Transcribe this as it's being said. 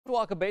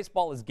Mishawaka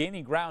Baseball is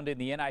gaining ground in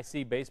the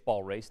NIC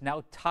baseball race,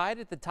 now tied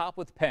at the top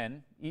with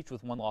Penn, each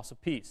with one loss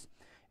apiece.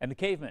 And the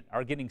Cavemen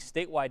are getting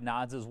statewide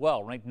nods as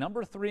well, ranked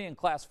number 3 in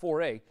Class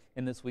 4A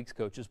in this week's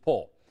coaches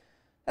poll.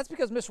 That's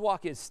because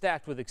Mishawaka is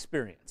stacked with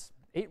experience.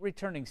 8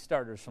 returning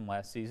starters from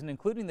last season,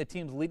 including the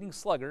team's leading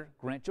slugger,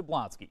 Grant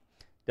Jablonski.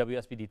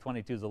 WSBT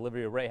 22's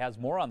Olivia Ray has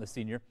more on the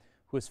senior,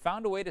 who has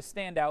found a way to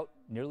stand out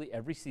nearly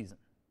every season.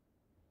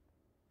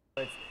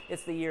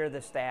 It's the year of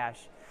the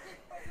Stache.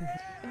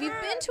 If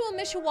you've been to a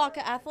Mishawaka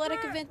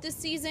athletic event this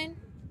season,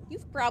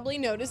 you've probably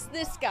noticed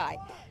this guy.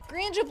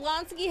 Grant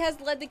Jablonski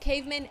has led the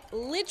Cavemen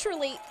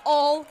literally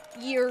all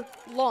year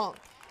long.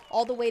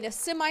 All the way to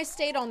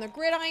semi-state on the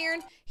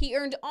gridiron, he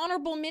earned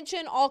honorable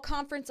mention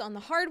all-conference on the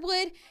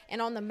hardwood,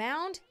 and on the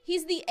mound,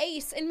 he's the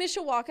ace in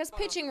Mishawaka's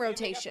pitching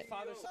rotation.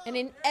 And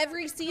in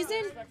every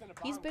season,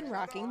 he's been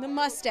rocking the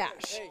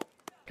mustache.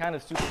 Kind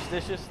of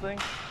superstitious thing.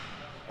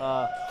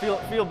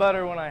 Feel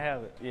better when I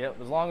have it.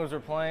 Yep, as long as we're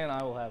playing,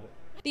 I will have it.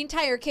 The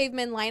entire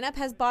Cavemen lineup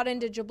has bought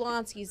into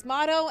Jablonski's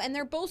motto, and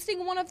they're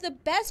boasting one of the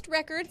best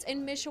records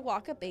in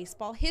Mishawaka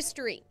baseball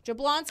history.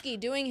 Jablonski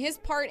doing his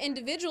part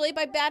individually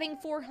by batting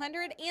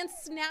 .400 and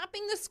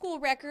snapping the school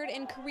record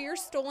in career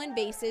stolen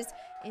bases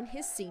in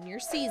his senior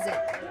season.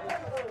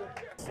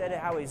 Said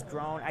how he's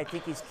grown. I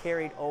think he's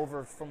carried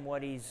over from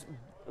what he's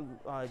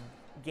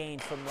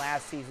gained from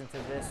last season to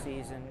this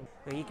season.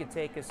 He could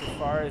take us as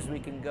far as we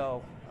can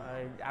go.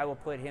 I will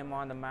put him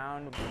on the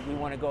mound. We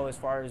want to go as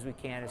far as we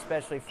can,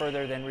 especially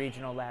further than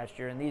regional last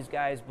year. And these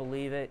guys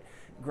believe it.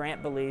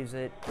 Grant believes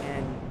it.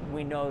 And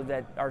we know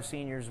that our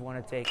seniors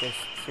want to take us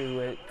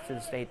to the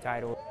state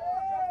title.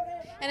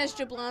 And as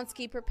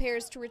Jablonski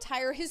prepares to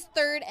retire his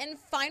 3rd and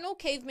final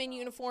Caveman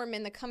uniform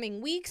in the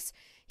coming weeks,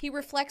 he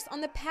reflects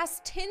on the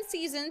past 10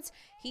 seasons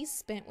he's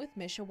spent with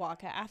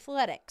Mishawaka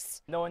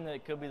athletics. Knowing that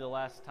it could be the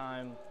last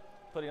time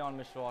putting on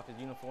Mishawaka's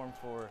uniform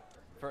for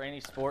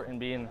any sport and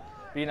being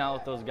out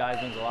with those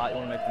guys means a lot. You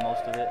want to make the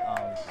most of it.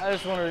 I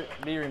just want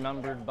to be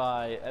remembered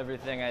by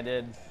everything I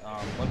did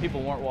when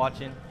people weren't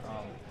watching,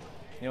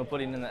 you know,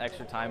 putting in the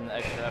extra time, the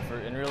extra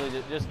effort, and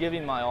really just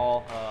giving my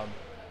all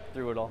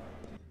through it all.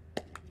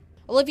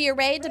 Olivia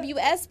Ray,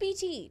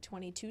 WSBT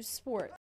 22 Sports.